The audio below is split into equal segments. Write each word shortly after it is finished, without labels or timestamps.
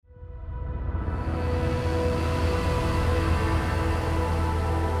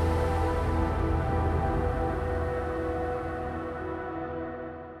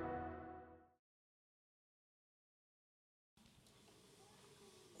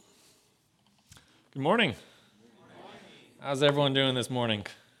Good morning. How's everyone doing this morning?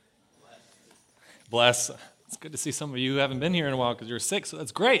 Bless. It's good to see some of you who haven't been here in a while because you're sick, so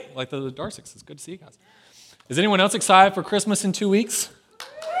that's great. Like the Darsics, it's good to see you guys. Is anyone else excited for Christmas in 2 weeks?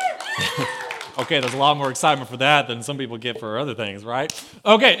 Okay, there's a lot more excitement for that than some people get for other things, right?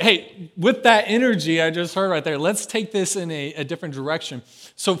 Okay, hey, with that energy I just heard right there, let's take this in a different direction.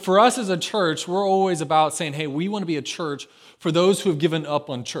 So for us as a church, we're always about saying, hey, we want to be a church for those who have given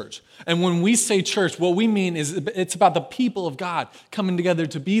up on church. And when we say church, what we mean is it's about the people of God coming together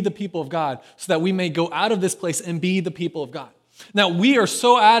to be the people of God so that we may go out of this place and be the people of God. Now, we are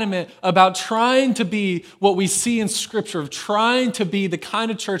so adamant about trying to be what we see in Scripture, of trying to be the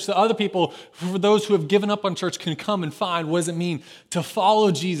kind of church that other people, for those who have given up on church, can come and find. What does it mean to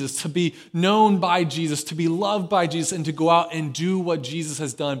follow Jesus, to be known by Jesus, to be loved by Jesus, and to go out and do what Jesus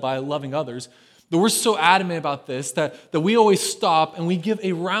has done by loving others? But we're so adamant about this that we always stop and we give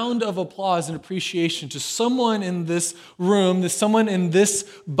a round of applause and appreciation to someone in this room, someone in this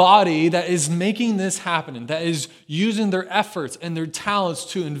body that is making this happen, and that is using their efforts and their talents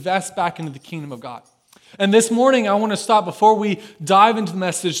to invest back into the kingdom of God. And this morning, I want to stop before we dive into the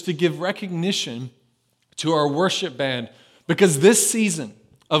message to give recognition to our worship band, because this season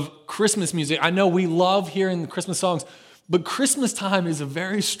of Christmas music, I know we love hearing the Christmas songs, but Christmas time is a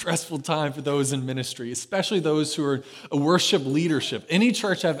very stressful time for those in ministry, especially those who are a worship leadership. Any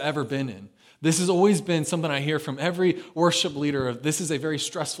church I've ever been in, this has always been something I hear from every worship leader of this is a very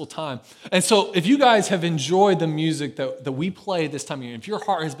stressful time. And so if you guys have enjoyed the music that we play this time of year, if your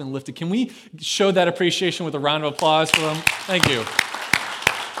heart has been lifted, can we show that appreciation with a round of applause for them? Thank you.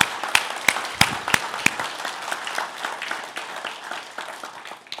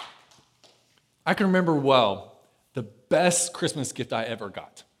 I can remember well the best Christmas gift I ever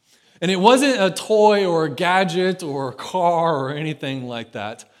got. And it wasn't a toy or a gadget or a car or anything like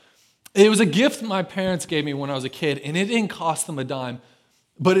that. It was a gift my parents gave me when I was a kid, and it didn't cost them a dime,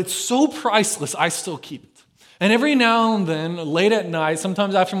 but it's so priceless, I still keep it. And every now and then, late at night,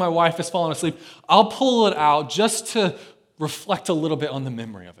 sometimes after my wife has fallen asleep, I'll pull it out just to reflect a little bit on the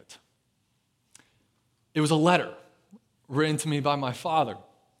memory of it. It was a letter written to me by my father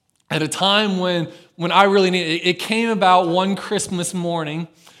at a time when I really needed it. It came about one Christmas morning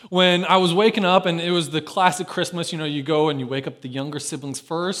when I was waking up, and it was the classic Christmas, you go and you wake up the younger siblings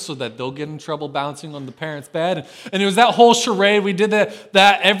first so that they'll get in trouble bouncing on the parents' bed. And it was that whole charade. We did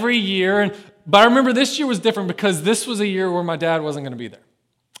that every year. But I remember this year was different because this was a year where my dad wasn't going to be there.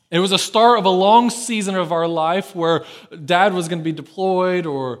 It was a start of a long season of our life where dad was going to be deployed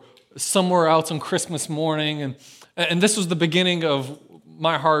or somewhere else on Christmas morning. And this was the beginning of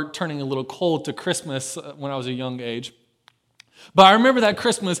my heart turning a little cold to Christmas when I was a young age. But I remember that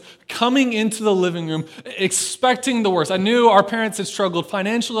Christmas coming into the living room, expecting the worst. I knew our parents had struggled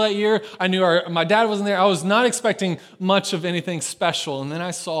financially that year. I knew my dad wasn't there. I was not expecting much of anything special. And then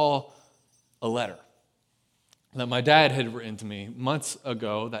I saw a letter that my dad had written to me months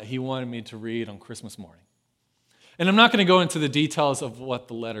ago that he wanted me to read on Christmas morning. And I'm not going to go into the details of what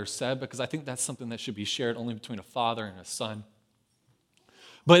the letter said because I think that's something that should be shared only between a father and a son.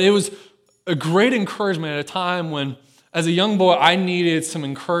 But it was a great encouragement at a time when, as a young boy, I needed some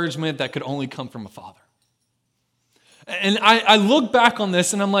encouragement that could only come from a father. And I look back on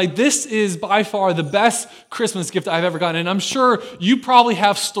this and I'm like, this is by far the best Christmas gift I've ever gotten. And I'm sure you probably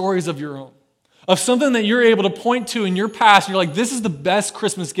have stories of your own, of something that you're able to point to in your past. And you're like, this is the best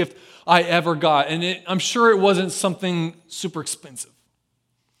Christmas gift I ever got. And I'm sure it wasn't something super expensive.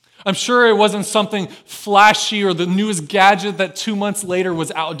 I'm sure it wasn't something flashy or the newest gadget that 2 months later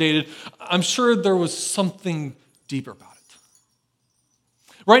was outdated. I'm sure there was something deeper about it.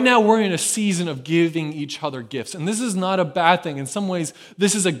 Right now, we're in a season of giving each other gifts. And this is not a bad thing. In some ways,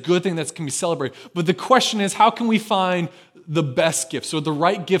 this is a good thing that can be celebrated. But the question is, how can we find the best gifts or the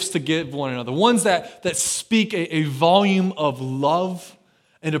right gifts to give one another? Ones that speak a volume of love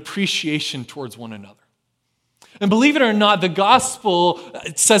and appreciation towards one another. And believe it or not, the gospel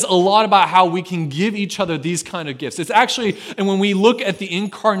says a lot about how we can give each other these kind of gifts. It's actually, and when we look at the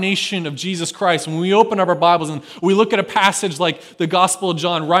incarnation of Jesus Christ, when we open up our Bibles and we look at a passage like the Gospel of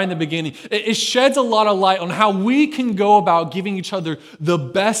John right in the beginning, it sheds a lot of light on how we can go about giving each other the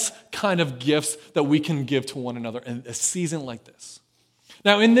best kind of gifts that we can give to one another in a season like this.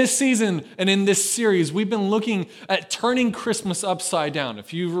 Now, in this season and in this series, we've been looking at turning Christmas upside down.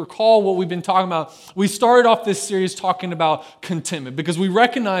 If you recall what we've been talking about, we started off this series talking about contentment because we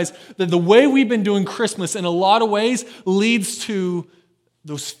recognize that the way we've been doing Christmas in a lot of ways leads to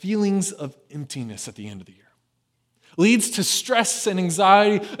those feelings of emptiness at the end of the year. leads to stress and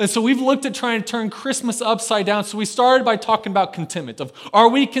anxiety. And so we've looked at trying to turn Christmas upside down. So we started by talking about contentment, of are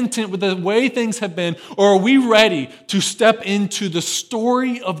we content with the way things have been, or are we ready to step into the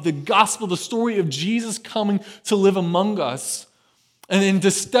story of the gospel, the story of Jesus coming to live among us, and then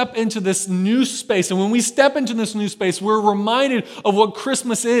to step into this new space. And when we step into this new space, we're reminded of what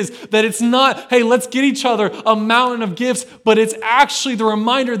Christmas is, that it's not, hey, let's get each other a mountain of gifts, but it's actually the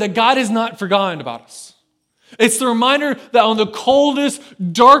reminder that God has not forgotten about us. It's the reminder that on the coldest,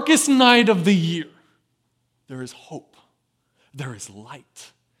 darkest night of the year, there is hope. There is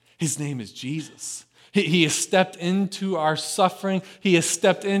light. His name is Jesus. He has stepped into our suffering. He has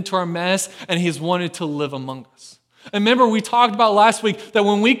stepped into our mess, and he has wanted to live among us. And remember, we talked about last week that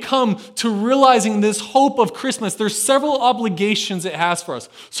when we come to realizing this hope of Christmas, there's several obligations it has for us.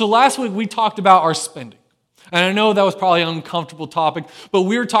 So last week, we talked about our spending. And I know that was probably an uncomfortable topic, but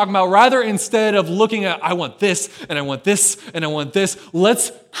we were talking about rather instead of looking at, I want this, and I want this, and I want this,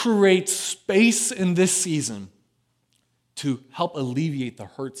 let's create space in this season to help alleviate the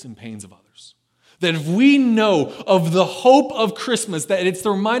hurts and pains of others. That if we know of the hope of Christmas, that it's the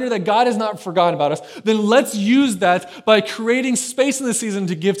reminder that God has not forgotten about us, then let's use that by creating space in this season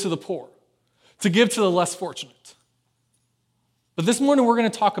to give to the poor, to give to the less fortunate. But this morning we're going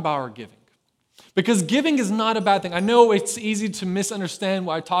to talk about our giving. Because giving is not a bad thing. I know it's easy to misunderstand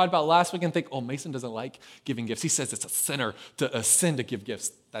what I taught about last week and think, oh, Mason doesn't like giving gifts. He says it's a sin to give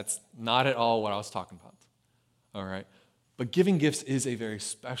gifts. That's not at all what I was talking about. All right? But giving gifts is a very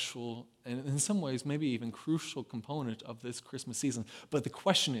special and in some ways maybe even crucial component of this Christmas season. But the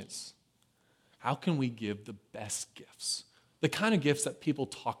question is, how can we give the best gifts? The kind of gifts that people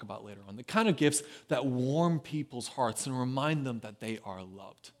talk about later on. The kind of gifts that warm people's hearts and remind them that they are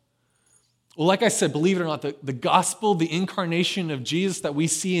loved. Well, like I said, believe it or not, the gospel, the incarnation of Jesus that we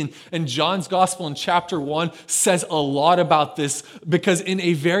see in John's gospel in chapter 1 says a lot about this, because in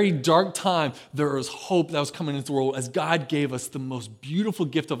a very dark time, there was hope that was coming into the world as God gave us the most beautiful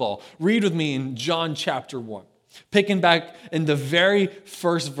gift of all. Read with me in John chapter 1. Picking back in the very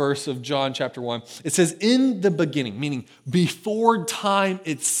first verse of John chapter 1, it says, in the beginning, meaning before time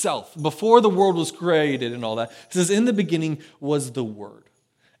itself, before the world was created and all that, it says, in the beginning was the Word.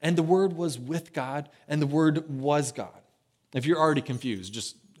 And the Word was with God, and the Word was God. If you're already confused,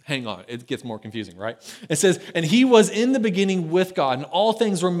 just hang on. It gets more confusing, right? It says, and he was in the beginning with God, and all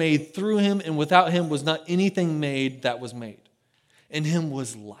things were made through him, and without him was not anything made that was made. In him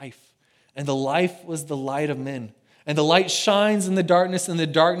was life, and the life was the light of men. And the light shines in the darkness, and the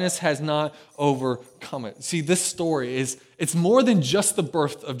darkness has not overcome it. See, this story it's more than just the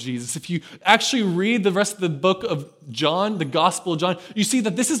birth of Jesus. If you actually read the rest of the book of John, the Gospel of John, you see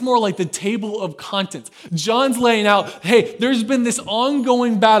that this is more like the table of contents. John's laying out, hey, there's been this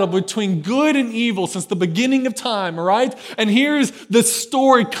ongoing battle between good and evil since the beginning of time, all right? And here's the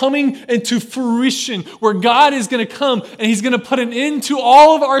story coming into fruition where God is going to come and he's going to put an end to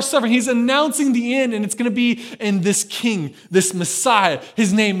all of our suffering. He's announcing the end, and it's going to be in this King, this Messiah.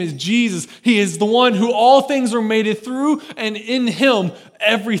 His name is Jesus. He is the one who all things are made through, and in him,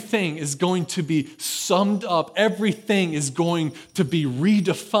 everything is going to be summed up. Everything is going to be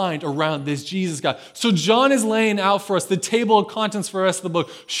redefined around this Jesus God. So John is laying out for us the table of contents for the rest of the book,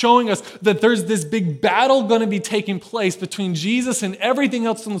 showing us that there's this big battle going to be taking place between Jesus and everything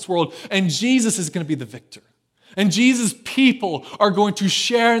else in this world, and Jesus is going to be the victor. And Jesus' people are going to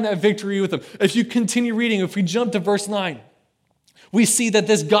share in that victory with him. If you continue reading, if we jump to verse 9, we see that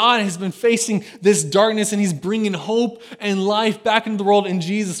this God has been facing this darkness, and he's bringing hope and life back into the world in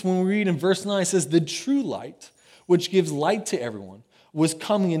Jesus. When we read in verse 9, it says, the true light, which gives light to everyone, was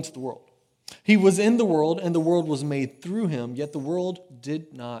coming into the world. He was in the world, and the world was made through him, yet the world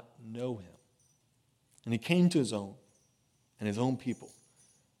did not know him. And he came to his own, and his own people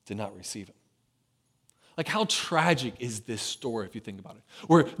did not receive him. Like, how tragic is this story if you think about it?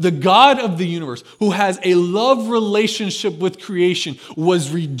 Where the God of the universe, who has a love relationship with creation, was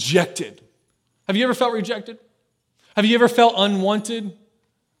rejected. Have you ever felt rejected? Have you ever felt unwanted,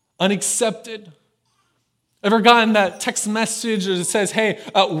 unaccepted? Ever gotten that text message that says, hey,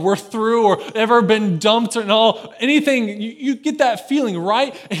 we're through, or ever been dumped and all, anything, you get that feeling,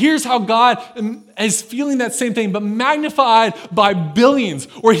 right? Here's how God is feeling that same thing, but magnified by billions,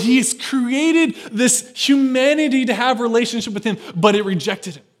 where he's created this humanity to have a relationship with him, but it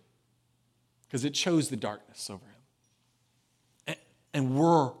rejected him because it chose the darkness over him. And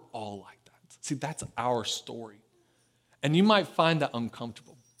we're all like that. See, that's our story. And you might find that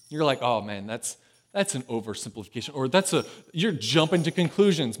uncomfortable. You're like, oh man, that's an oversimplification, or you're jumping to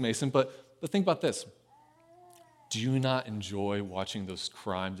conclusions, Mason. But think about this. do you not enjoy watching those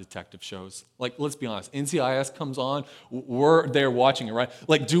crime detective shows? Like, let's be honest, NCIS comes on, we're there watching it, right?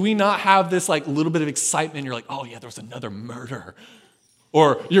 Like, do we not have this like little bit of excitement? You're like, oh yeah, there's another murder.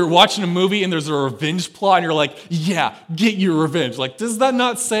 Or you're watching a movie and there's a revenge plot and you're like, yeah, get your revenge. Like, does that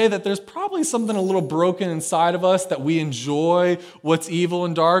not say that there's probably something a little broken inside of us that we enjoy what's evil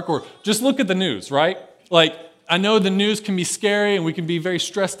and dark? Or just look at the news, right? Like, I know the news can be scary and we can be very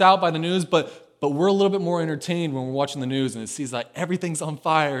stressed out by the news, but we're a little bit more entertained when we're watching the news and it sees like everything's on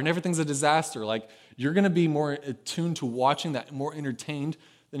fire and everything's a disaster. Like, you're going to be more attuned to watching that, more entertained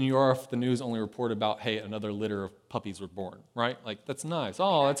than you are if the news only reported about, hey, another litter of puppies were born, right? Like, that's nice.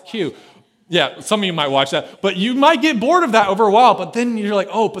 Oh, that's cute. Yeah, some of you might watch that, but you might get bored of that over a while, but then you're like,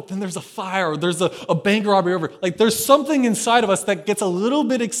 oh, but then there's a fire or there's a bank robbery over. Like, there's something inside of us that gets a little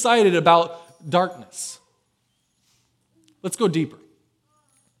bit excited about darkness. Let's go deeper.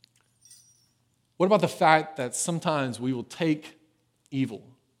 What about the fact that sometimes we will take evil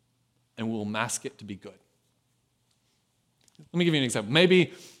and we will mask it to be good? Let me give you an example.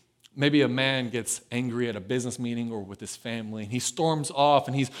 Maybe a man gets angry at a business meeting or with his family, and he storms off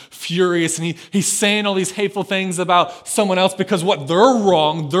and he's furious and he's saying all these hateful things about someone else because what they're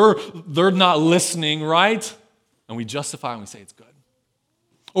wrong, they're not listening, right? And we justify and we say it's good.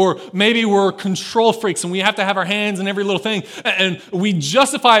 Or maybe we're control freaks and we have to have our hands in every little thing. And we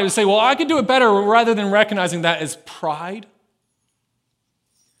justify it and say, well, I could do it better, rather than recognizing that as pride.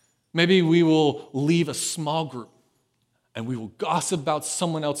 Maybe we will leave a small group and we will gossip about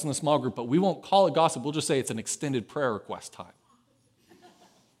someone else in the small group, but we won't call it gossip. We'll just say it's an extended prayer request time.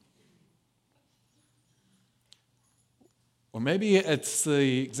 Or maybe it's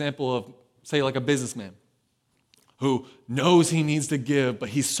the example of, say, like a businessman who knows he needs to give, but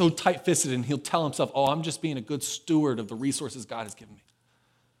he's so tight-fisted and he'll tell himself, oh, I'm just being a good steward of the resources God has given me.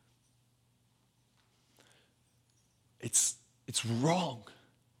 It's wrong,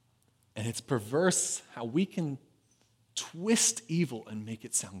 and it's perverse how we can twist evil and make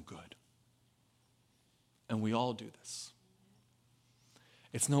it sound good. And we all do this.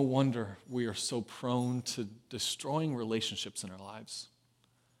 It's no wonder we are so prone to destroying relationships in our lives.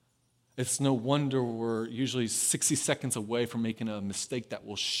 It's no wonder we're usually 60 seconds away from making a mistake that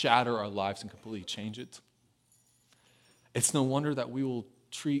will shatter our lives and completely change it. It's no wonder that we will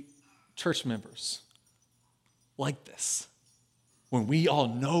treat church members like this. When we all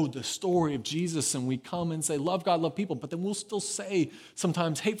know the story of Jesus and we come and say, love God, love people, but then we'll still say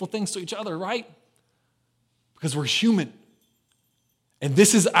sometimes hateful things to each other, right? Because we're human. And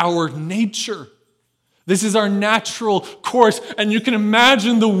this is our nature. This is our natural course. And you can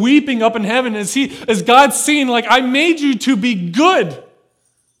imagine the weeping up in heaven as God's seeing, like, I made you to be good,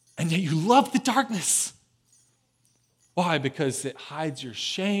 and yet you love the darkness. Why? Because it hides your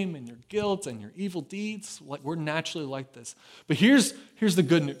shame and your guilt and your evil deeds. Like, we're naturally like this. But here's the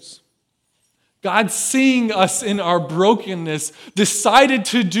good news. God, seeing us in our brokenness, decided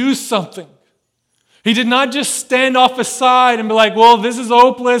to do something. He did not just stand off aside and be like, well, this is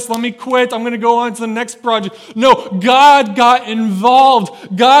hopeless, let me quit, I'm going to go on to the next project. No, God got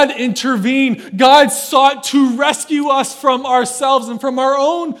involved. God intervened. God sought to rescue us from ourselves and from our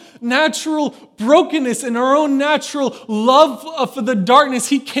own natural brokenness and our own natural love for the darkness.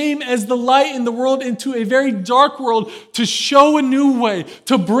 He came as the light in the world into a very dark world to show a new way,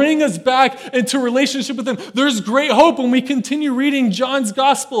 to bring us back into relationship with Him. There's great hope when we continue reading John's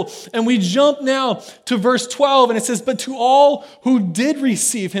gospel and we jump now to verse 12, and it says, but to all who did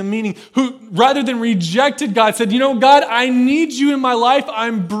receive Him, meaning who rather than rejected God, said, you know, God, I need you in my life.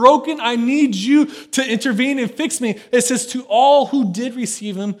 I'm broken. I need you to intervene and fix me. It says, to all who did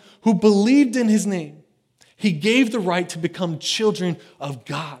receive Him, who believed in His name, He gave the right to become children of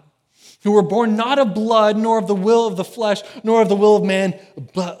God, who were born not of blood, nor of the will of the flesh, nor of the will of man,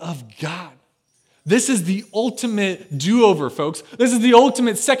 but of God. This is the ultimate do-over, folks. This is the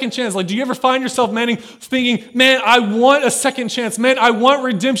ultimate second chance. Like, do you ever find yourself, thinking, man, I want a second chance. Man, I want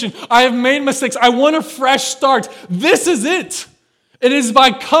redemption. I have made mistakes. I want a fresh start. This is it. It is by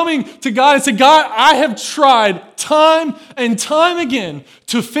coming to God and saying, God, I have tried time and time again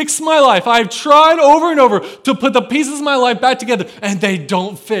to fix my life. I've tried over and over to put the pieces of my life back together, and they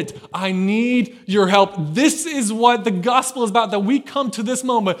don't fit. I need your help. This is what the gospel is about, that we come to this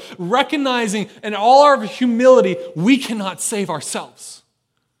moment recognizing in all our humility, we cannot save ourselves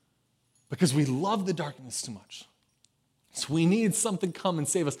because we love the darkness too much. So we needed something to come and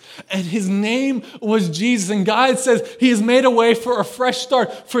save us. And his name was Jesus. And God says he has made a way for a fresh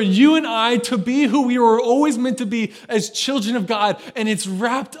start, for you and I to be who we were always meant to be as children of God. And it's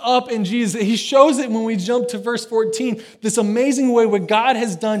wrapped up in Jesus. He shows it when we jump to verse 14, this amazing way what God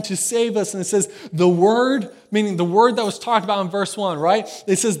has done to save us. And it says the Word, meaning the Word that was talked about in verse 1, right?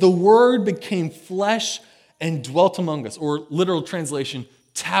 It says the Word became flesh and dwelt among us, or literal translation,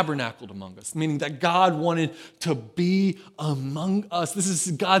 tabernacled among us, meaning that God wanted to be among us. This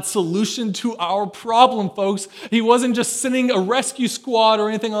is God's solution to our problem, folks. He wasn't just sending a rescue squad or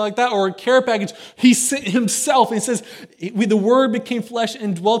anything like that, or a care package. He sent himself. And he says, the Word became flesh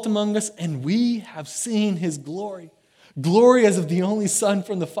and dwelt among us, and we have seen his glory. Glory as of the only Son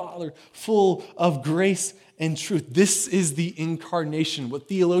from the Father, full of grace and truth. This is the incarnation, what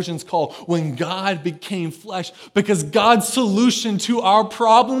theologians call when God became flesh, because God's solution to our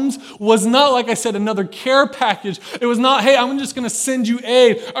problems was not, like I said, another care package. It was not, hey, I'm just going to send you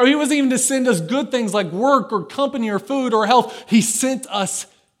aid, or he wasn't even to send us good things like work or company or food or health. He sent us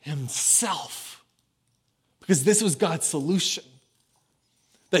himself, because this was God's solution.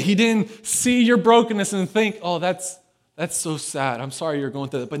 That he didn't see your brokenness and think, oh, that's so sad. I'm sorry you're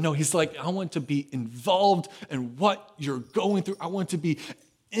going through that. But no, he's like, I want to be involved in what you're going through. I want to be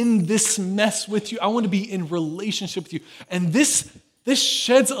in this mess with you. I want to be in relationship with you. And this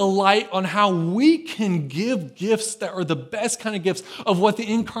sheds a light on how we can give gifts that are the best kind of gifts of what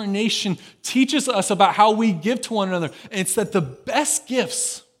the incarnation teaches us about how we give to one another. And it's that the best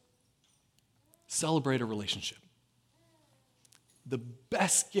gifts celebrate a relationship. The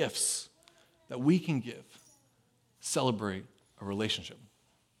best gifts that we can give celebrate a relationship.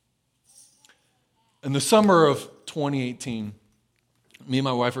 In the summer of 2018, me and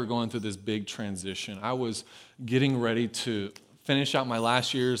my wife were going through this big transition. I was getting ready to finish out my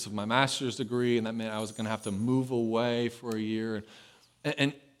last years of my master's degree, and that meant I was going to have to move away for a year.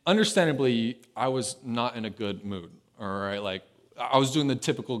 And understandably, I was not in a good mood, all right? Like, I was doing the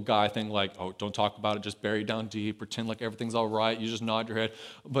typical guy thing, like, oh, don't talk about it, just bury it down deep, pretend like everything's all right, you just nod your head.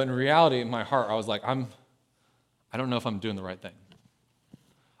 But in reality, in my heart, I was like, I don't know if I'm doing the right thing.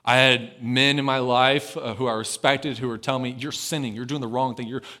 I had men in my life who I respected who were telling me, you're sinning, you're doing the wrong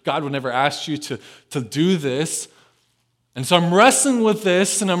thing, God would never ask you to do this. And so I'm wrestling with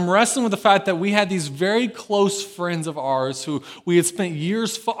this, and I'm wrestling with the fact that we had these very close friends of ours who we had spent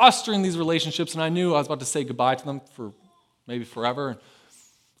years fostering these relationships, and I knew I was about to say goodbye to them for maybe forever.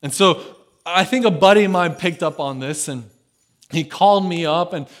 And so I think a buddy of mine picked up on this, and he called me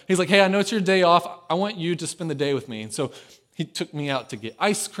up and he's like, hey, I know it's your day off. I want you to spend the day with me. And so he took me out to get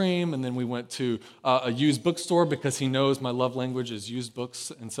ice cream, and then we went to a used bookstore because he knows my love language is used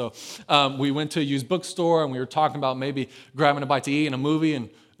books. And so we went to a used bookstore, and we were talking about maybe grabbing a bite to eat and a movie. And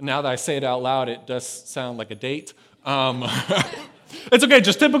now that I say it out loud, it does sound like a date. It's okay,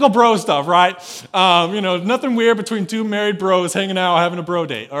 just typical bro stuff, right? Nothing weird between two married bros hanging out, having a bro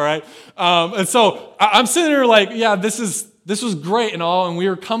date, all right? And so I'm sitting there like, yeah, this was great and all, and we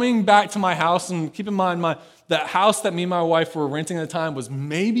were coming back to my house, and keep in mind, that house that me and my wife were renting at the time was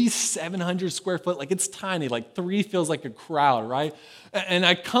maybe 700 square foot. Like, it's tiny, like 3 feels like a crowd, right? And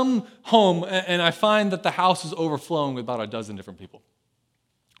I come home, and I find that the house is overflowing with about a dozen different people.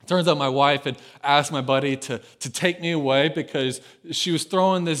 It turns out my wife had asked my buddy to take me away because she was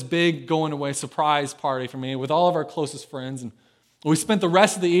throwing this big going away surprise party for me with all of our closest friends. And we spent the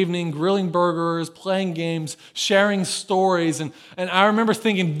rest of the evening grilling burgers, playing games, sharing stories. And I remember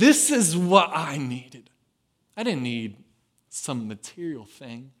thinking, this is what I needed. I didn't need some material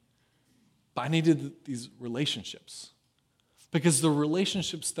thing, but I needed these relationships. Because the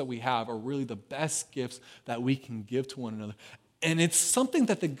relationships that we have are really the best gifts that we can give to one another. And it's something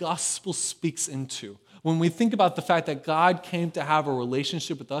that the gospel speaks into. When we think about the fact that God came to have a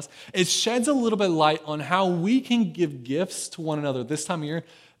relationship with us, it sheds a little bit of light on how we can give gifts to one another this time of year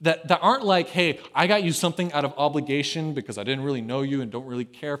that aren't like, hey, I got you something out of obligation because I didn't really know you and don't really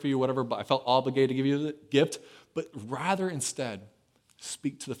care for you, whatever, but I felt obligated to give you the gift. But rather instead,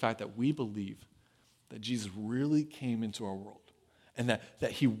 speak to the fact that we believe that Jesus really came into our world and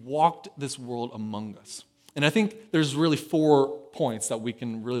that he walked this world among us. And I think there's really 4 points that we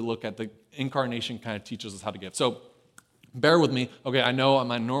can really look at. The incarnation kind of teaches us how to give. So bear with me. Okay, I know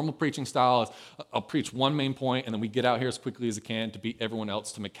my normal preaching style is I'll preach one main point, and then we get out here as quickly as I can to beat everyone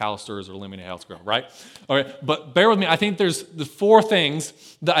else to McAllister's or Lemonade House Grill, right? All right, but bear with me. I think there's the 4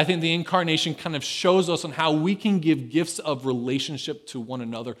 things that I think the incarnation kind of shows us on how we can give gifts of relationship to one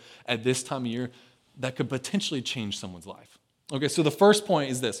another at this time of year that could potentially change someone's life. Okay, so the first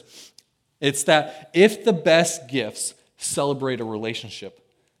point is this. It's that if the best gifts celebrate a relationship,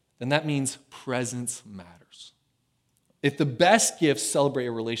 then that means presence matters. If the best gifts celebrate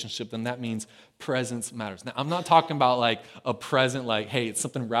a relationship, then that means presence matters. Now, I'm not talking about like a present, like, hey, it's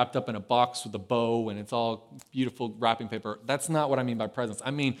something wrapped up in a box with a bow and it's all beautiful wrapping paper. That's not what I mean by presence.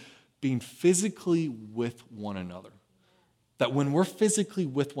 I mean being physically with one another. That when we're physically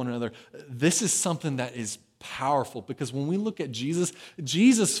with one another, this is something that is powerful, because when we look at Jesus,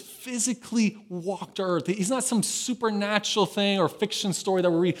 Jesus physically walked earth. He's not some supernatural thing or fiction story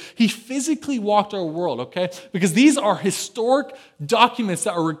that we read. He physically walked our world, okay? Because these are historic documents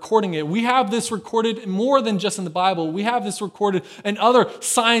that are recording it. We have this recorded more than just in the Bible. We have this recorded in other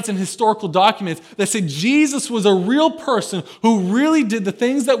science and historical documents that say Jesus was a real person who really did the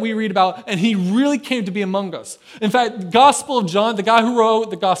things that we read about, and he really came to be among us. In fact, the Gospel of John, the guy who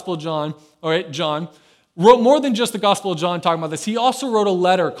wrote the Gospel of John, all right, John, wrote more than just the Gospel of John talking about this. He also wrote a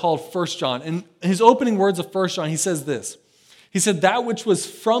letter called 1 John. In his opening words of 1 John, he says this. He said, that which was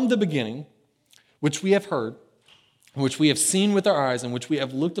from the beginning, which we have heard, which we have seen with our eyes, and which we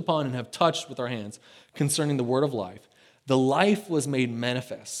have looked upon and have touched with our hands concerning the word of life. The life was made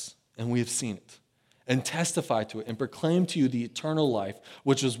manifest, and we have seen it, and testified to it, and proclaimed to you the eternal life,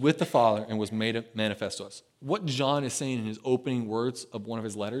 which was with the Father and was made manifest to us. What John is saying in his opening words of one of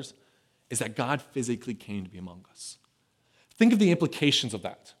his letters is that God physically came to be among us. Think of the implications of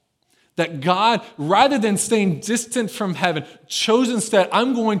that. That God, rather than staying distant from heaven, chose instead,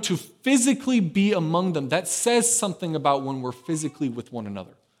 I'm going to physically be among them. That says something about when we're physically with one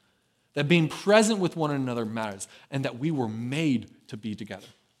another. That being present with one another matters, and that we were made to be together.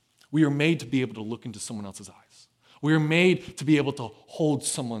 We are made to be able to look into someone else's eyes. We are made to be able to hold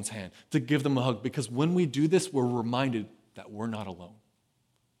someone's hand, to give them a hug, because when we do this, we're reminded that we're not alone.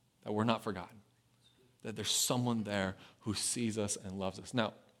 That we're not forgotten, that there's someone there who sees us and loves us.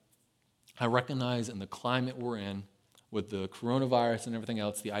 Now, I recognize in the climate we're in, with the coronavirus and everything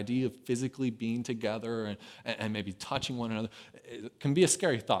else, the idea of physically being together and maybe touching one another, it can be a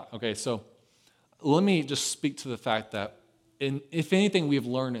scary thought. Okay, so let me just speak to the fact that, if anything we've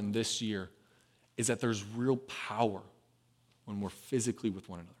learned in this year, is that there's real power when we're physically with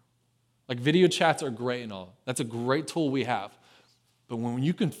one another. Like, video chats are great and all. That's a great tool we have. But when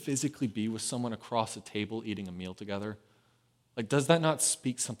you can physically be with someone across a table eating a meal together, like, does that not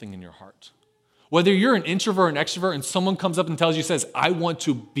speak something in your heart? Whether you're an introvert or an extrovert and someone comes up and tells you, says, I want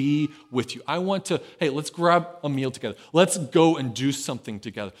to be with you. I want to, hey, let's grab a meal together. Let's go and do something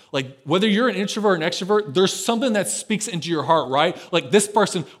together. Like, whether you're an introvert or an extrovert, there's something that speaks into your heart, right? Like, this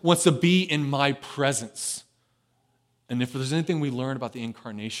person wants to be in my presence. And if there's anything we learn about the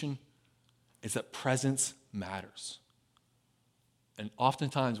incarnation, it's that presence matters. And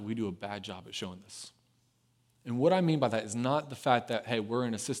oftentimes we do a bad job at showing this. And what I mean by that is not the fact that, hey, we're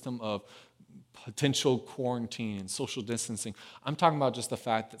in a system of potential quarantine and social distancing. I'm talking about just the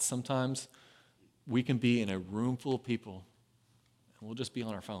fact that sometimes we can be in a room full of people and we'll just be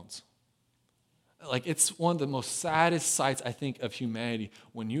on our phones. Like, it's one of the most saddest sights, I think, of humanity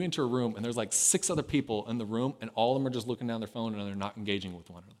when you enter a room and there's like 6 other people in the room and all of them are just looking down their phone and they're not engaging with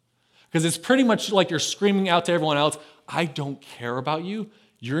one another. Because it's pretty much like you're screaming out to everyone else, I don't care about you.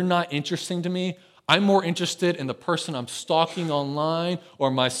 You're not interesting to me. I'm more interested in the person I'm stalking online,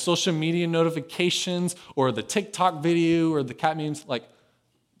 or my social media notifications, or the TikTok video, or the cat memes. Like,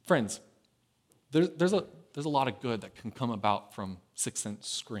 friends, there's a lot of good that can come about from 6-inch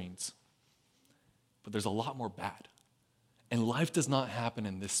screens. But there's a lot more bad. And life does not happen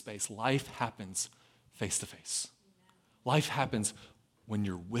in this space. Life happens face to face. Life happens when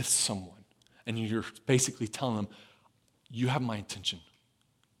you're with someone and you're basically telling them, you have my attention.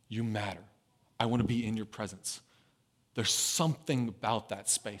 You matter. I want to be in your presence. There's something about that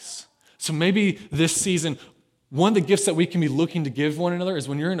space. So maybe this season, one of the gifts that we can be looking to give one another is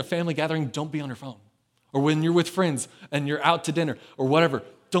when you're in a family gathering, don't be on your phone. Or when you're with friends and you're out to dinner or whatever,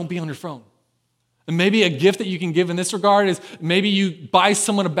 don't be on your phone. And maybe a gift that you can give in this regard is maybe you buy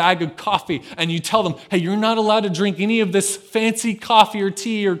someone a bag of coffee and you tell them, hey, you're not allowed to drink any of this fancy coffee or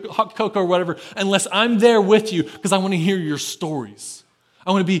tea or hot cocoa or whatever unless I'm there with you, because I want to hear your stories.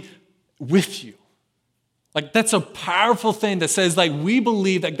 I want to be with you. Like, that's a powerful thing that says, like, we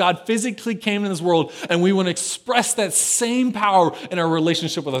believe that God physically came in this world and we want to express that same power in our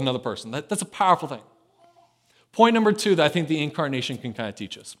relationship with another person. That's a powerful thing. Point number 2 that I think the incarnation can kind of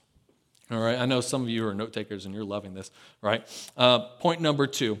teach us. All right, I know some of you are note takers and you're loving this, right? Point number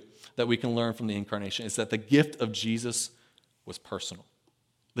 2 that we can learn from the incarnation is that the gift of Jesus was personal.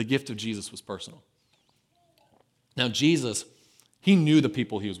 The gift of Jesus was personal. Now, Jesus, he knew the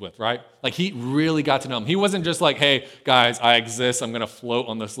people he was with, right? Like, he really got to know them. He wasn't just like, hey, guys, I exist. I'm going to float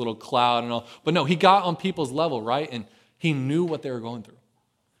on this little cloud and all. But no, he got on people's level, right? And he knew what they were going through.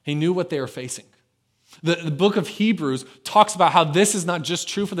 He knew what they were facing. The book of Hebrews talks about how this is not just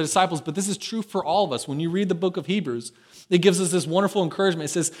true for the disciples, but this is true for all of us. When you read the book of Hebrews, it gives us this wonderful encouragement.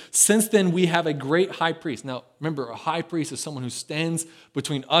 It says, since then we have a great high priest. Now, remember, a high priest is someone who stands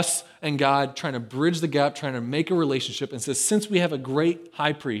between us and God, trying to bridge the gap, trying to make a relationship, and says, since we have a great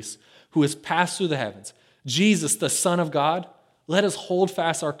high priest who has passed through the heavens, Jesus, the Son of God, let us hold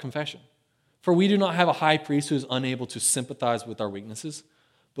fast our confession. For we do not have a high priest who is unable to sympathize with our weaknesses,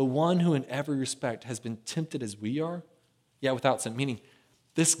 but one who in every respect has been tempted as we are, yet without sin. Meaning,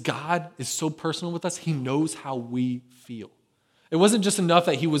 this God is so personal with us, he knows how we feel. It wasn't just enough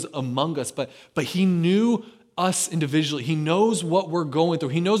that he was among us, but he knew us individually. He knows what we're going through.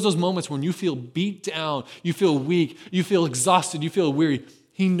 He knows those moments when you feel beat down, you feel weak, you feel exhausted, you feel weary.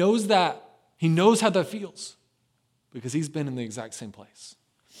 He knows that. He knows how that feels because he's been in the exact same place.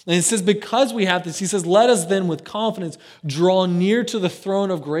 And it says, because we have this, he says, let us then with confidence draw near to the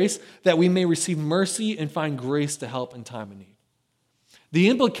throne of grace that we may receive mercy and find grace to help in time of need. The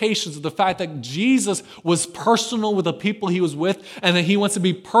implications of the fact that Jesus was personal with the people he was with and that he wants to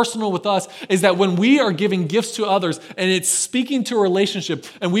be personal with us is that when we are giving gifts to others and it's speaking to a relationship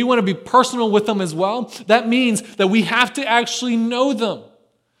and we want to be personal with them as well, that means that we have to actually know them.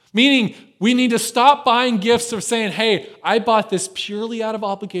 Meaning, we need to stop buying gifts of saying, hey, I bought this purely out of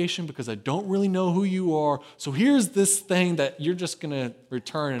obligation because I don't really know who you are. So here's this thing that you're just going to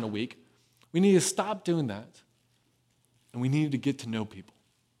return in a week. We need to stop doing that. And we need to get to know people.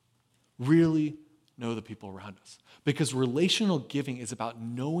 Really know the people around us. Because relational giving is about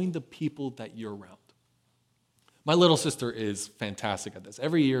knowing the people that you're around. My little sister is fantastic at this.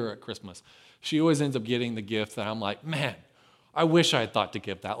 Every year at Christmas, she always ends up getting the gift that I'm like, man, I wish I had thought to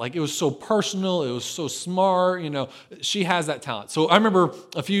give that. Like, it was so personal. It was so smart. She has that talent. So I remember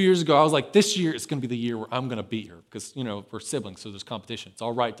a few years ago, I was like, this year is going to be the year where I'm going to beat her because, we're siblings, so there's competition. It's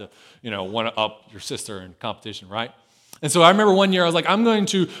all right to, want to up your sister in competition, right? And so I remember one year, I was like, I'm going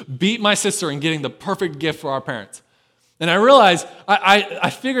to beat my sister in getting the perfect gift for our parents. And I realized I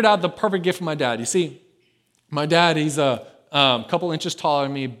figured out the perfect gift for my dad. You see, my dad, he's a couple inches taller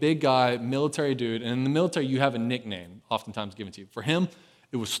than me, big guy, military dude. And in the military, you have a nickname oftentimes given to you. For him,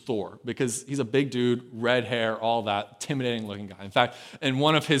 it was Thor because he's a big dude, red hair, all that, intimidating looking guy. In fact, in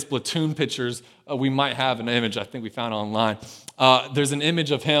one of his platoon pictures, we might have an image I think we found online. There's an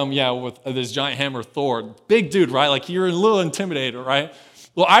image of him, with this giant hammer, Thor. Big dude, right? Like you're a little intimidated, right?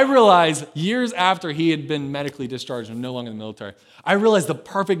 Well, I realized years after he had been medically discharged and no longer in the military, I realized the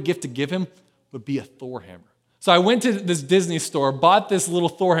perfect gift to give him would be a Thor hammer. So I went to this Disney store, bought this little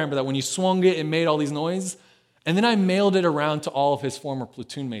Thor hammer that when you swung it, it made all these noises. And then I mailed it around to all of his former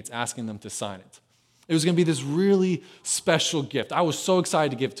platoon mates, asking them to sign it. It was going to be this really special gift. I was so excited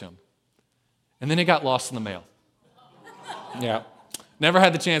to give it to him. And then it got lost in the mail. Yeah. Never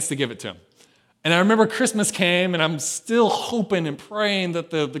had the chance to give it to him. And I remember Christmas came, and I'm still hoping and praying that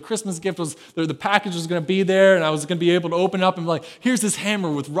the Christmas gift was, the package was going to be there, and I was going to be able to open it up and be like, here's this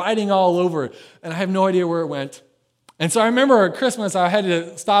hammer with writing all over it. And I have no idea where it went. And so I remember at Christmas, I had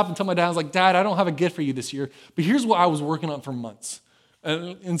to stop and tell my dad, I was like, Dad, I don't have a gift for you this year, but here's what I was working on for months.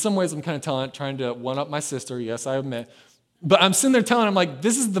 And in some ways, I'm kind of trying to one-up my sister, yes, I admit. But I'm sitting there telling him, like,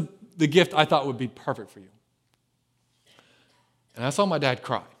 this is the gift I thought would be perfect for you. And I saw my dad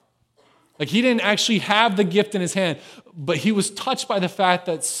cry. Like, he didn't actually have the gift in his hand, but he was touched by the fact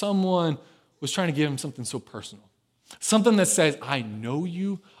that someone was trying to give him something so personal. Something that says, I know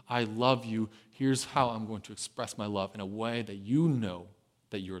you, I love you, here's how I'm going to express my love in a way that you know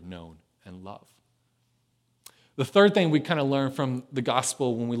that you're known and loved. The third thing we kind of learn from the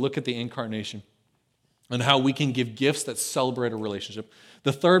gospel when we look at the incarnation and how we can give gifts that celebrate a relationship,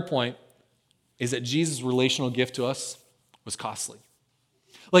 the third point is that Jesus' relational gift to us was costly.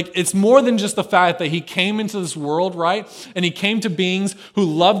 Like, it's more than just the fact that he came into this world, right? And he came to beings who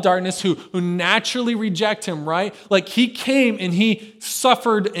love darkness, who naturally reject him, right? Like, he came and he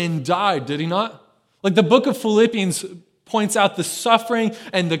suffered and died, did he not? Like, the book of Philippians points out the suffering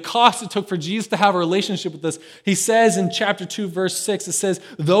and the cost it took for Jesus to have a relationship with us. He says in chapter 2, verse 6, it says,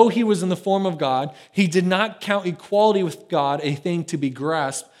 though he was in the form of God, he did not count equality with God a thing to be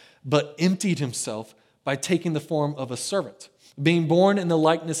grasped, but emptied himself by taking the form of a servant. Being born in the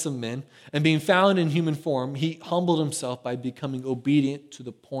likeness of men and being found in human form, he humbled himself by becoming obedient to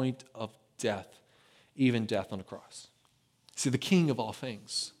the point of death, even death on a cross. See, the King of all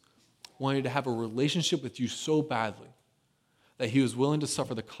things wanted to have a relationship with you so badly that he was willing to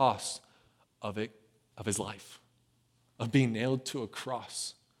suffer the cost of his life, of being nailed to a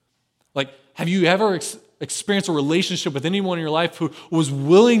cross, Like, have you ever experienced a relationship with anyone in your life who was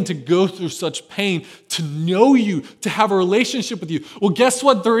willing to go through such pain, to know you, to have a relationship with you? Well, guess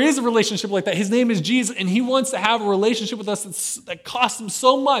what? There is a relationship like that. His name is Jesus, and he wants to have a relationship with us that cost him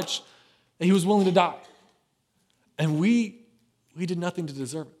so much that he was willing to die. And we did nothing to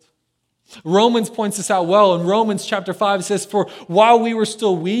deserve it. Romans points this out well. In Romans chapter 5, it says, "For while we were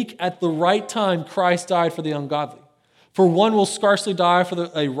still weak, at the right time Christ died for the ungodly. For one will scarcely die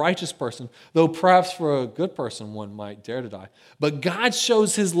for a righteous person, though perhaps for a good person one might dare to die. But God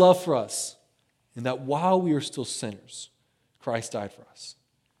shows his love for us, in that while we were still sinners, Christ died for us."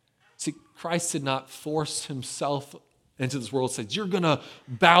 See, Christ did not force himself into this world and said, "You're going to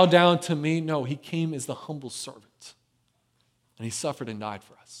bow down to me." No, he came as the humble servant. And he suffered and died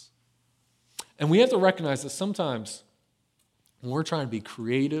for us. And we have to recognize that sometimes when we're trying to be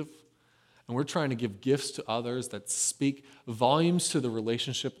creative and we're trying to give gifts to others that speak volumes to the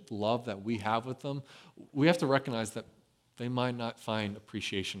relationship, love that we have with them, we have to recognize that they might not find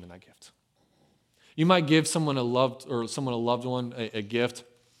appreciation in that gift. You might give someone a loved one a gift,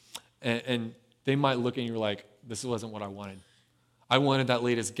 and they might look at you like, "This wasn't what I wanted. I wanted that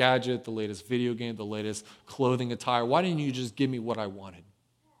latest gadget, the latest video game, the latest clothing attire. Why didn't you just give me what I wanted?"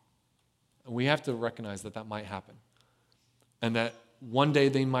 And we have to recognize that that might happen. And that one day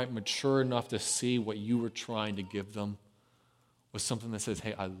they might mature enough to see what you were trying to give them was something that says,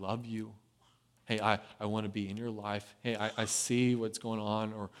 "Hey, I love you. Hey, I want to be in your life. Hey, I see what's going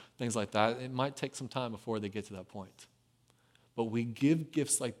on," or things like that. It might take some time before they get to that point. But we give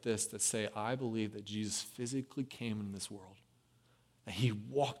gifts like this that say, "I believe that Jesus physically came in this world, that he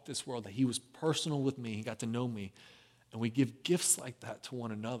walked this world, that he was personal with me, he got to know me." And we give gifts like that to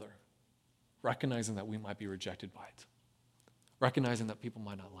one another, recognizing that we might be rejected by it, recognizing that people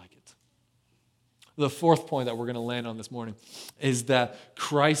might not like it. The fourth point that we're going to land on this morning is that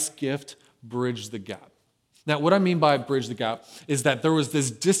Christ's gift bridged the gap. Now, what I mean by bridge the gap is that there was this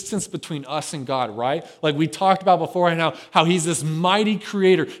distance between us and God, right? Like we talked about before, and how he's this mighty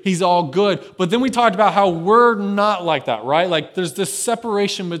creator. He's all good. But then we talked about how we're not like that, right? Like there's this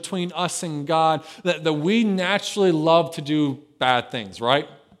separation between us and God that we naturally love to do bad things, right?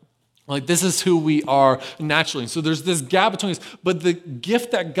 Like this is who we are naturally. So there's this gap between us. But the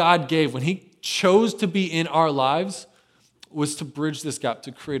gift that God gave when he chose to be in our lives was to bridge this gap,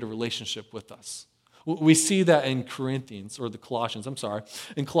 to create a relationship with us. We see that in Colossians.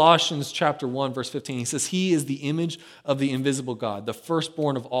 In Colossians chapter 1, verse 15, he says, "He is the image of the invisible God, the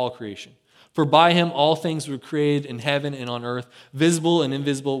firstborn of all creation. For by him all things were created in heaven and on earth, visible and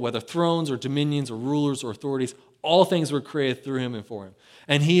invisible, whether thrones or dominions or rulers or authorities, all things were created through him and for him.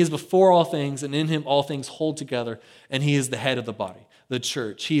 And he is before all things, and in him all things hold together, and he is the head of the body, the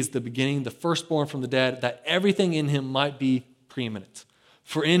church. He is the beginning, the firstborn from the dead, that everything in him might be preeminent.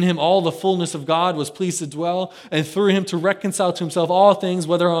 For in him all the fullness of God was pleased to dwell, and through him to reconcile to himself all things,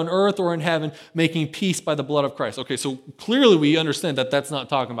 whether on earth or in heaven, making peace by the blood of Christ." Okay, so clearly we understand that that's not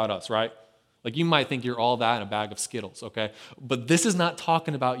talking about us, right? Like you might think you're all that in a bag of Skittles, okay? But this is not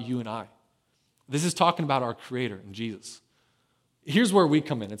talking about you and I. This is talking about our Creator in Jesus. Here's where we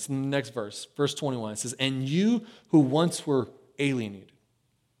come in. It's in the next verse, verse 21. It says, "And you who once were alienated,"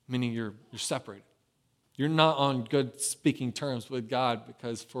 meaning you're separated. You're not on good speaking terms with God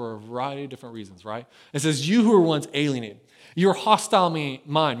because for a variety of different reasons, right? It says, "You who were once alienated." Your hostile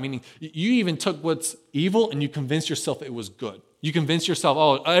mind, meaning you even took what's evil and you convinced yourself it was good. You convince yourself,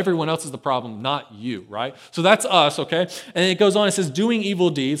 oh, everyone else is the problem, not you, right? So that's us, okay? And it goes on, it says, "Doing evil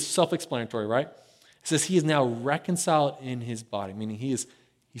deeds," self-explanatory, right? It says, "He is now reconciled in his body," meaning he's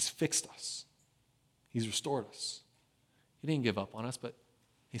fixed us. He's restored us. He didn't give up on us, but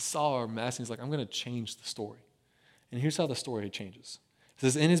he saw our mess, and he's like, "I'm going to change the story." And here's how the story changes. It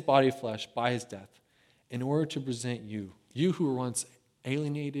says, "In his body of flesh, by his death, in order to present you who were once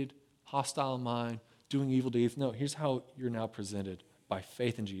alienated, hostile in mind, doing evil deeds." No, here's how you're now presented by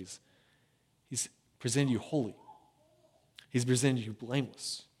faith in Jesus. He's presented you holy. He's presented you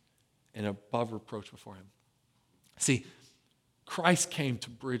blameless and above reproach before him. See, Christ came to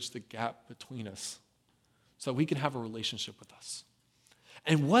bridge the gap between us so that we can have a relationship with us.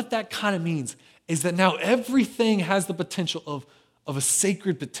 And what that kind of means is that now everything has the potential of a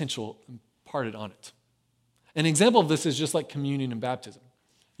sacred potential imparted on it. An example of this is just like communion and baptism.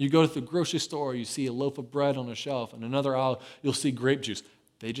 You go to the grocery store, you see a loaf of bread on a shelf, and another aisle, you'll see grape juice.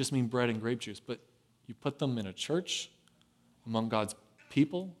 They just mean bread and grape juice, but you put them in a church among God's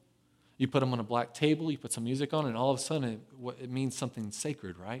people, you put them on a black table, you put some music on, and all of a sudden it means something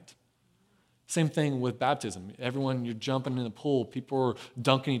sacred, right? Same thing with baptism. Everyone, you're jumping in the pool, people are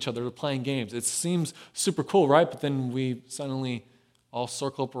dunking each other, they're playing games. It seems super cool, right? But then we suddenly all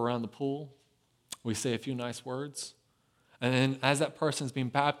circle up around the pool. We say a few nice words. And then as that person's being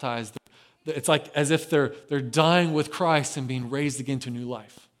baptized, it's like as if they're dying with Christ and being raised again to new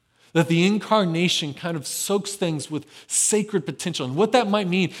life. That the incarnation kind of soaks things with sacred potential. And what that might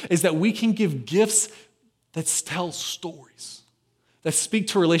mean is that we can give gifts that tell stories, that speak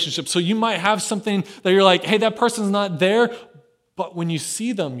to relationships. So you might have something that you're like, hey, that person's not there, but when you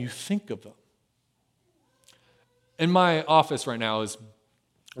see them, you think of them. In my office right now is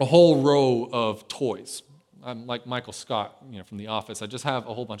a whole row of toys. I'm like Michael Scott, from The Office. I just have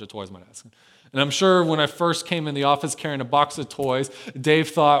a whole bunch of toys on my desk. And I'm sure when I first came in the office carrying a box of toys, Dave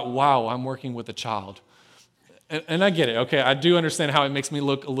thought, wow, I'm working with a child. And I get it, okay? I do understand how it makes me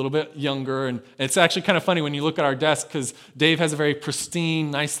look a little bit younger. And it's actually kind of funny when you look at our desk because Dave has a very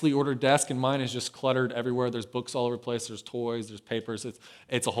pristine, nicely ordered desk, and mine is just cluttered everywhere. There's books all over the place. There's toys. There's papers.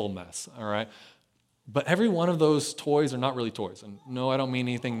 It's a whole mess, all right? But every one of those toys are not really toys. And no, I don't mean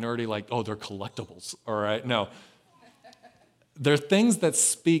anything nerdy like, oh, they're collectibles, all right? No. They're things that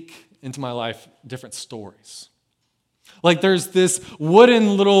speak into my life different stories. Like there's this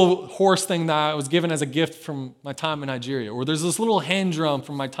wooden little horse thing that I was given as a gift from my time in Nigeria, or there's this little hand drum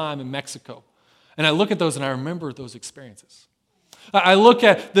from my time in Mexico. And I look at those and I remember those experiences. I look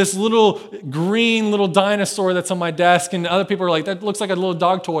at this little green little dinosaur that's on my desk, and other people are like, that looks like a little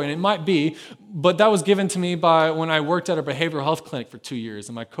dog toy, and it might be, but that was given to me by when I worked at a behavioral health clinic for 2 years,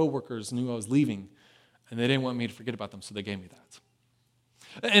 and my coworkers knew I was leaving, and they didn't want me to forget about them, so they gave me that.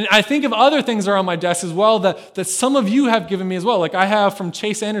 And I think of other things that are on my desk as well that some of you have given me as well. Like I have from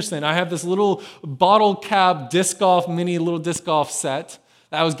Chase Anderson, I have this little bottle cap mini little disc golf set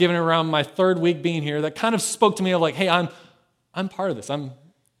that I was given around my 3rd week being here that kind of spoke to me of like, hey, I'm part of this. I'm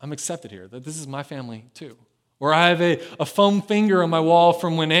accepted here. That this is my family too. Or I have a foam finger on my wall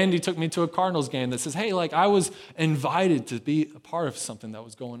from when Andy took me to a Cardinals game that says, hey, like I was invited to be a part of something that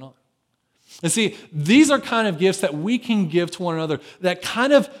was going on. And see, these are kind of gifts that we can give to one another that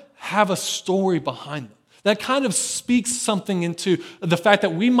kind of have a story behind them. That kind of speaks something into the fact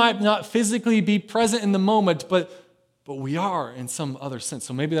that we might not physically be present in the moment, but we are in some other sense.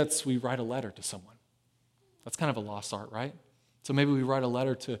 So maybe we write a letter to someone. That's kind of a lost art, right? So maybe we write a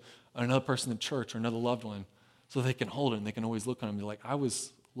letter to another person in church or another loved one so they can hold it and they can always look on it and be like, I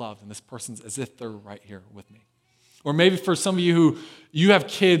was loved, and this person's as if they're right here with me. Or maybe for some of you who you have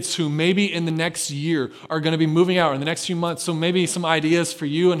kids who maybe in the next year are going to be moving out or in the next few months. So maybe some ideas for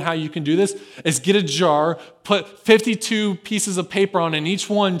you and how you can do this is get a jar, put 52 pieces of paper on it, and each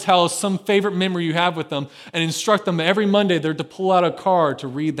one tells some favorite memory you have with them, and instruct them every Monday they're to pull out a card to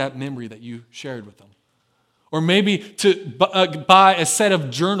read that memory that you shared with them. Or maybe to buy a set of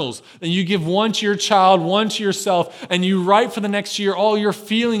journals, and you give one to your child, one to yourself, and you write for the next year all your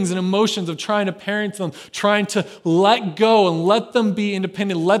feelings and emotions of trying to parent them, trying to let go and let them be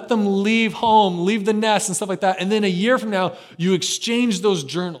independent, let them leave home, leave the nest and stuff like that. And then a year from now, you exchange those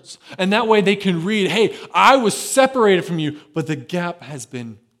journals. And that way they can read, hey, I was separated from you, but the gap has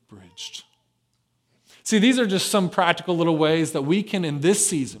been bridged. See, these are just some practical little ways that we can, in this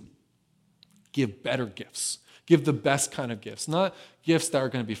season, give better gifts. Give the best kind of gifts. Not gifts that are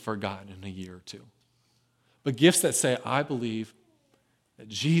going to be forgotten in a year or two. But gifts that say, I believe that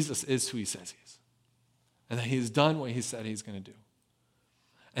Jesus is who he says he is. And that he has done what he said he's going to do.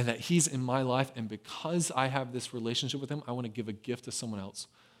 And that he's in my life. And because I have this relationship with him, I want to give a gift to someone else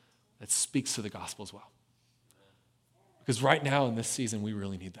that speaks to the gospel as well. Because right now in this season, we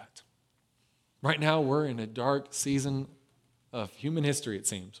really need that. Right now, we're in a dark season of human history, it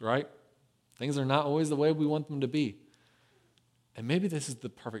seems, right? Things are not always the way we want them to be. And maybe this is the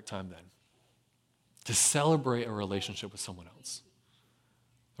perfect time then to celebrate a relationship with someone else.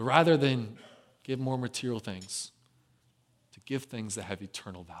 Rather than give more material things, to give things that have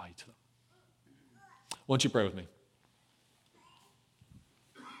eternal value to them. Won't you pray with me?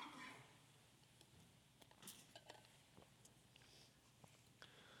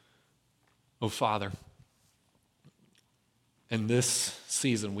 Oh, Father, in this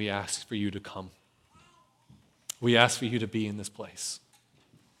season, we ask for you to come. We ask for you to be in this place.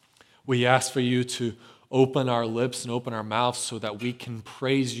 We ask for you to open our lips and open our mouths so that we can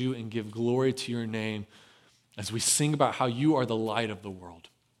praise you and give glory to your name as we sing about how you are the light of the world.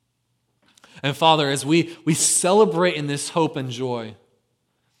 And Father, as we celebrate in this hope and joy,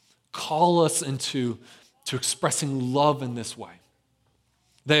 call us into expressing love in this way.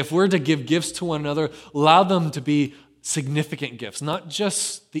 That if we're to give gifts to one another, allow them to be significant gifts, not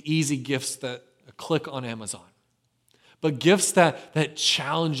just the easy gifts that a click on Amazon, but gifts that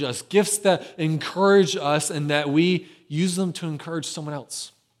challenge us, gifts that encourage us, and that we use them to encourage someone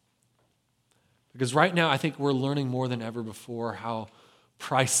else. Because right now, I think we're learning more than ever before how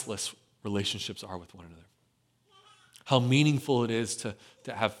priceless relationships are with one another. How meaningful it is to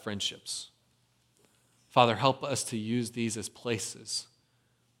have friendships. Father, help us to use these as places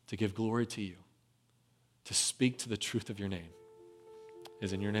to give glory to you, to speak to the truth of your name. It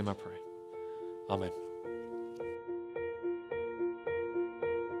is in your name I pray. Amen.